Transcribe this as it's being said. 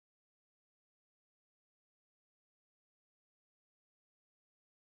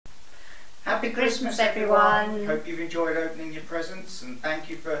Happy Christmas, everyone. Hope you've enjoyed opening your presents, and thank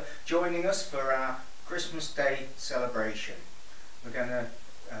you for joining us for our Christmas Day celebration. We're going to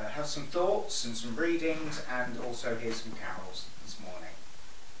have some thoughts and some readings and also hear some carols this morning.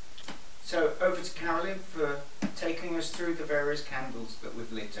 So over to Carolyn for taking us through the various candles that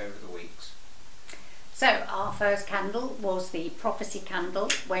we've lit over the weeks. So our first candle was the prophecy candle,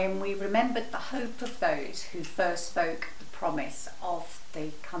 when we remembered the hope of those who first spoke the promise of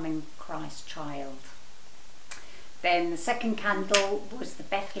the coming Christ child. Then the second candle was the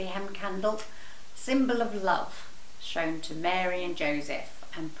Bethlehem candle, symbol of love shown to Mary and Joseph,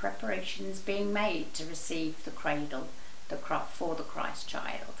 and preparations being made to receive the cradle for the Christ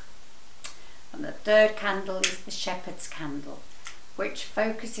child. And the third candle is the shepherd's candle, which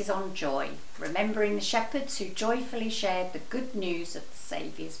focuses on joy, remembering the shepherds who joyfully shared the good news of the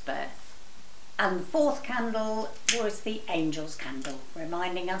Saviour's birth. And the fourth candle was the angel's candle,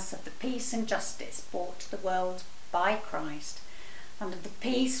 reminding us of the peace and justice brought to the world by Christ, and of the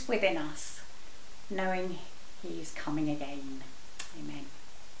peace within us, knowing he is coming again. Amen.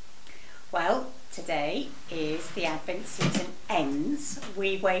 Well, today is the Advent season ends.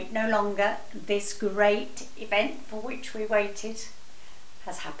 We wait no longer. This great event for which we waited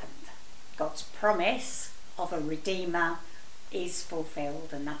has happened. God's promise of a Redeemer is fulfilled,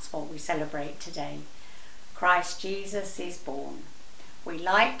 and that's what we celebrate today. Christ Jesus is born. We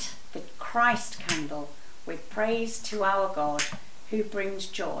light the Christ candle with praise to our God, who brings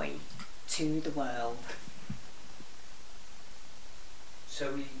joy to the world.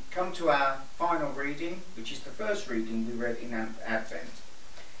 So we come to our final reading, which is the first reading we read in Advent.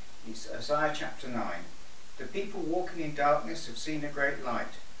 It's Isaiah chapter 9. The people walking in darkness have seen a great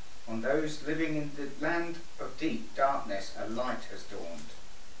light. On those living in the land of deep darkness, a light has dawned.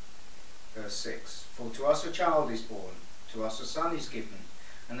 Verse 6. For to us a child is born, to us a son is given,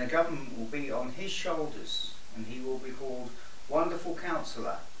 and the government will be on his shoulders, and he will be called Wonderful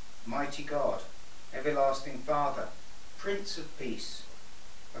Counselor, Mighty God, Everlasting Father, Prince of Peace.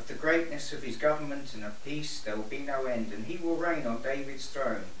 Of the greatness of his government and of peace there will be no end, and he will reign on David's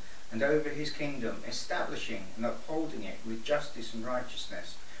throne and over his kingdom, establishing and upholding it with justice and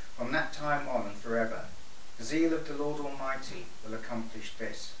righteousness from that time on and forever. The zeal of the Lord Almighty will accomplish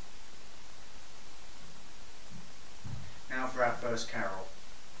this. Now for our first carol,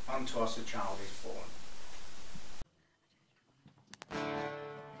 Unto Us a Child is Born.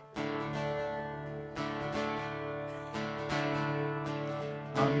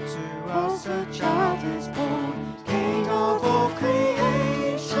 Unto us a child is born, King of all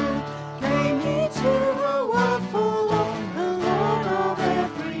creation. Came he to a world full of the Lord of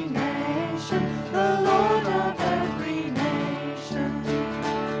every nation, the Lord of every nation.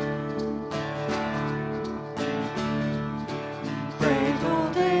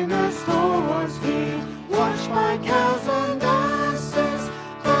 Cradled in a stall was he, watched by cows and asses,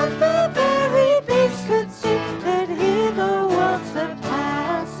 but the very beasts could see that he the world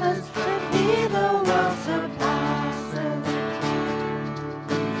surpasses, that he the world surpasses.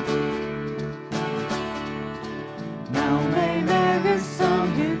 Now may Mary's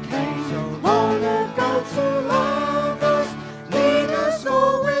Son, who came so long ago to love us, lead us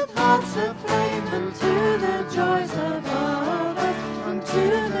all with hearts aflame unto the joys above us, unto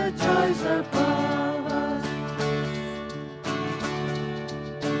the joys above us.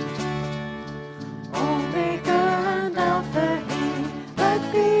 Omega and Alpha he, let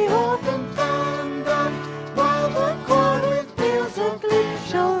the organ thunder, while the choir with peals of glee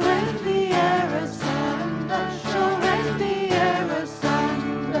shall rend the air asunder, shall rend the air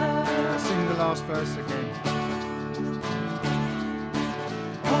asunder. Sing the last verse again.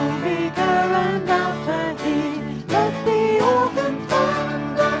 Omega and Alpha he, let the organ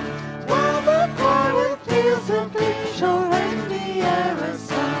thunder, while the choir with peals of glee shall rend the air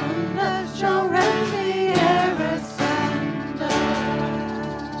asunder, shall rend the air asunder.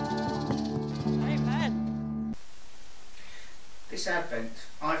 Amen. This Advent,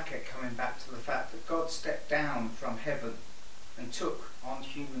 I've kept coming back to the fact that God stepped down from heaven and took on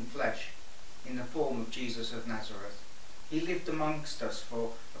human flesh in the form of Jesus of Nazareth. He lived amongst us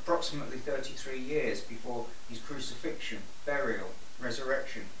for approximately 33 years before his crucifixion, burial,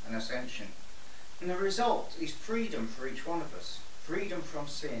 resurrection and ascension. And the result is freedom for each one of us, freedom from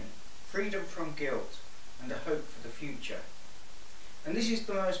sin, freedom from guilt, and a hope for the future. And this is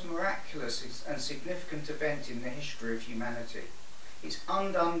the most miraculous and significant event in the history of humanity. It's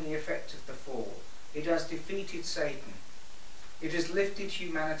undone the effect of the fall. It has defeated Satan. It has lifted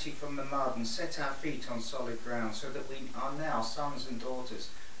humanity from the mud and set our feet on solid ground, so that we are now sons and daughters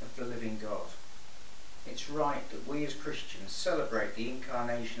of the living God. It's right that we as Christians celebrate the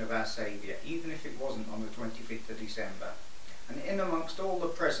incarnation of our Saviour, even if it wasn't on the 25th of December. And in amongst all the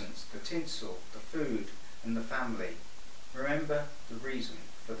presents, the tinsel, the food and the family, remember the reason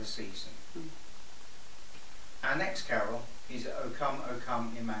for the season. Our next carol is O Come,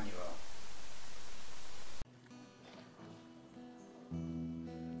 Emmanuel.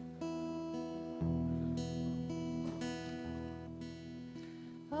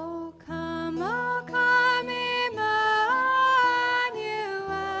 O come, Emmanuel,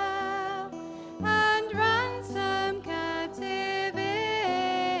 and ransom captive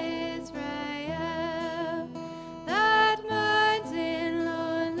Israel, that mourns in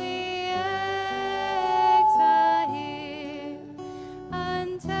lonely exile here,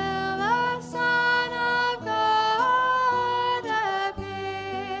 until the Son of God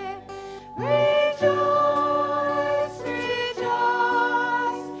appear. Rejoice,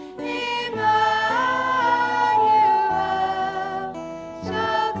 rejoice, Emmanuel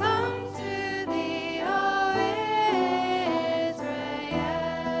shall come to thee, O Israel.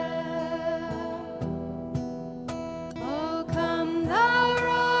 O come, thou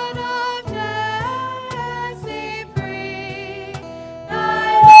Root of Jesse, free thy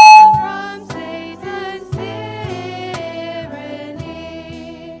love from Satan's tyranny.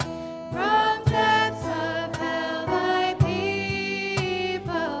 From depths of hell thy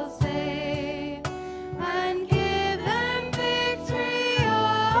people save, and give them victory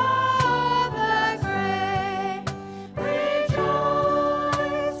o'er the grave.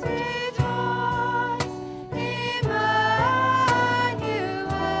 Rejoice, rejoice,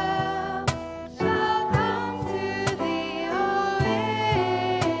 Emmanuel shall come to thee, O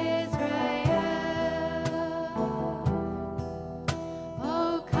Israel.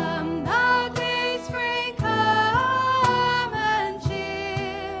 O come, thou dayspring, come and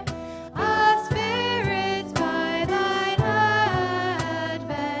cheer our spirits by thine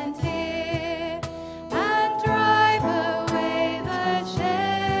advent here, and drive away the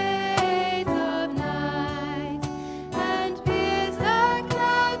shades of night, and pierce the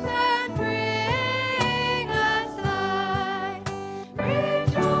clouds and bring us light.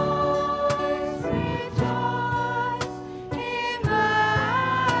 Rejoice, rejoice,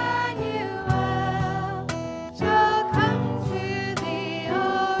 Emmanuel shall come to thee, O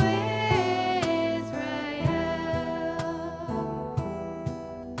Israel.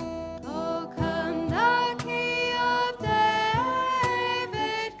 O come, thou Key of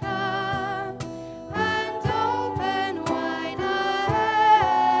David, come and open wide our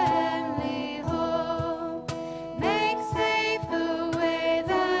heavenly home. Make safe the way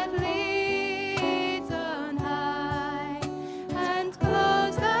that leads on high, and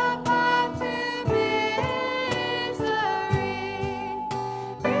close the path to misery.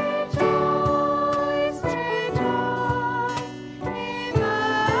 Rejoice, rejoice,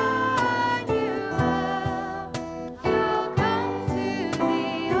 Emmanuel shall come to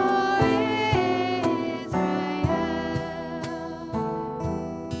thee, O Israel.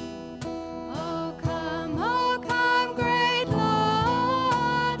 O come, great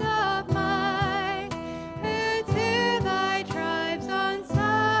Lord of might, who to thy tribes on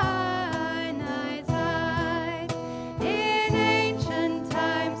Sinai's height in ancient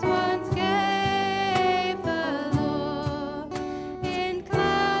times once gave the law, in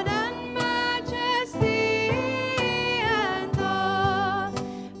cloud and majesty and awe.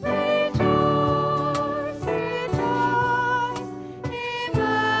 Rejoice, rejoice,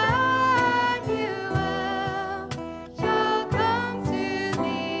 Emmanuel shall come to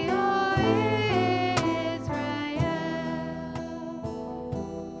thee, O Israel.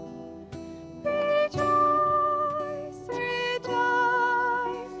 Rejoice,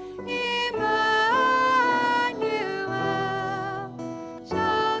 rejoice, Emmanuel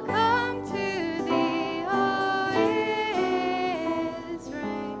shall come to thee, O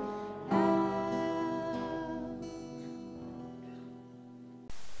Israel.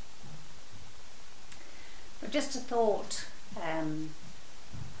 But just a thought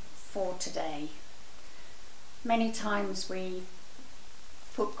for today. Many times we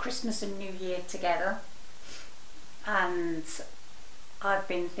put Christmas and New Year together, and I've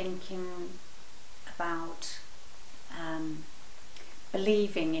been thinking about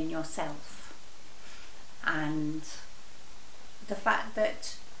believing in yourself, and the fact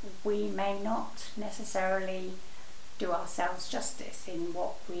that we may not necessarily do ourselves justice in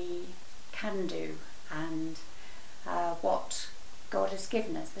what we can do, and what God has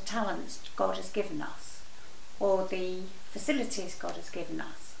given us, the talents God has given us, or the facilities God has given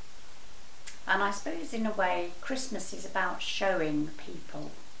us. And I suppose in a way Christmas is about showing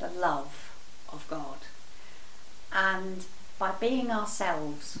people the love of God. And by being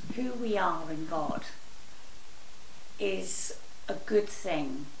ourselves, who we are in God, is a good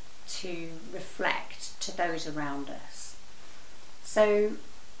thing to reflect to those around us. So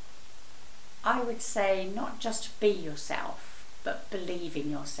I would say not just be yourself, but believe in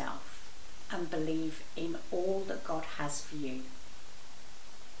yourself and believe in all that God has for you.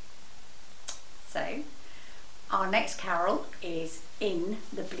 So our next carol is In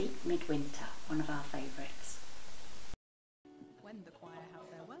the Bleak Midwinter, one of our favourites. When the choir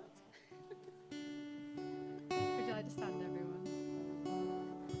held their word. Would you like to stand, everyone?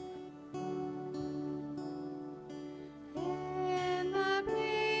 In the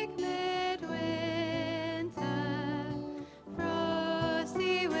bleak midwinter,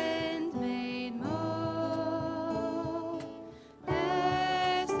 frosty wind made moan,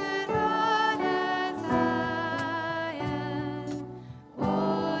 there stood on a Zion,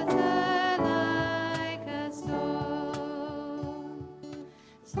 water like a stone.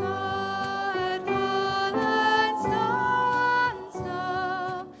 Snow had fallen, snow on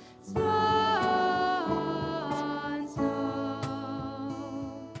snow, snow on snow.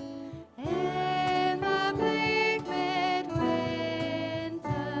 In the bleak midwinter,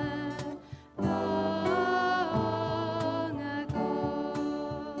 long ago.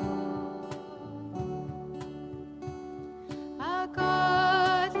 A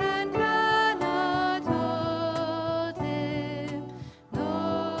God and cannot hold him,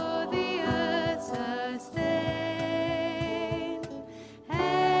 nor the earth sustain.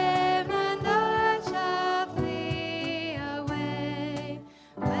 Heaven and earth shall flee away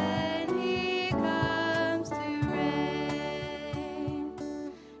when he comes to reign.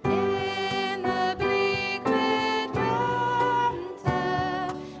 In the bleak midwinter,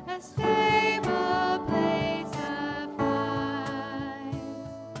 a stable place abides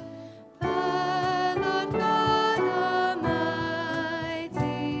the Lord God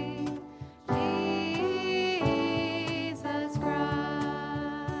Almighty, Jesus Christ.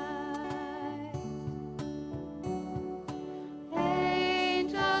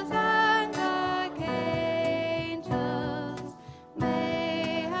 Angels and archangels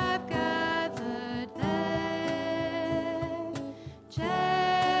may have gathered there,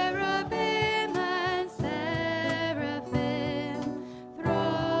 cherubim and seraphim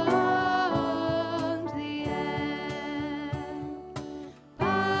thronged the air,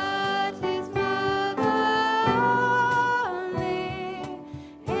 but his mother only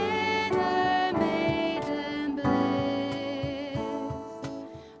in her maiden bliss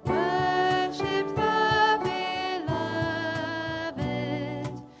worshipped the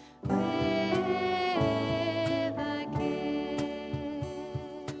beloved with a kiss.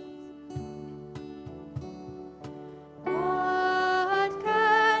 What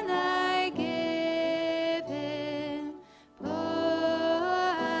can I give him,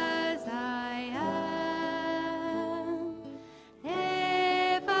 poor as I am?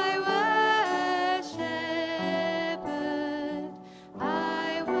 If I were a shepherd,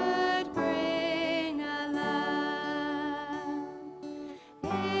 I would bring a lamb.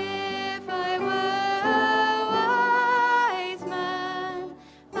 If I were a wise man,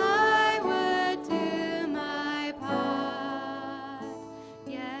 I would do my part.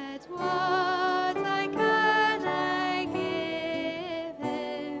 Yet what can I give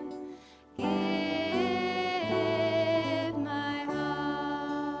him? Give my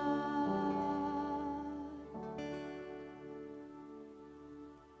heart.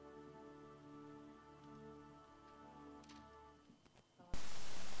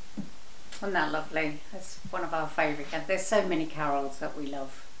 Isn't that lovely? It's one of our favourite. There's so many carols that we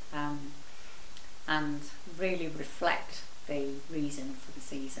love and really reflect the reason for the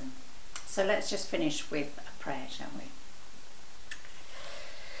season. So let's just finish with a prayer, shall we?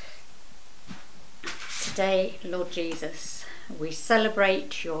 Today, Lord Jesus, we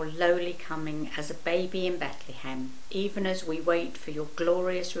celebrate your lowly coming as a baby in Bethlehem, even as we wait for your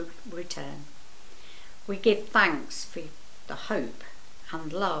glorious return. We give thanks for the hope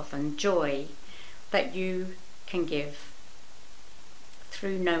and love and joy that you can give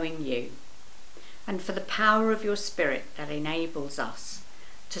through knowing you, and for the power of your Spirit that enables us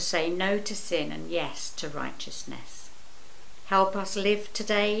to say no to sin and yes to righteousness. Help us live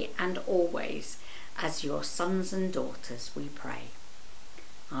today and always as your sons and daughters, we pray.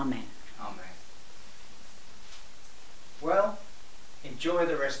 Amen. Amen. Well, enjoy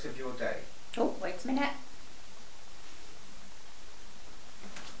the rest of your day. Oh, wait a minute.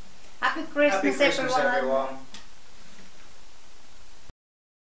 Happy Christmas, Happy Christmas, everyone. everyone.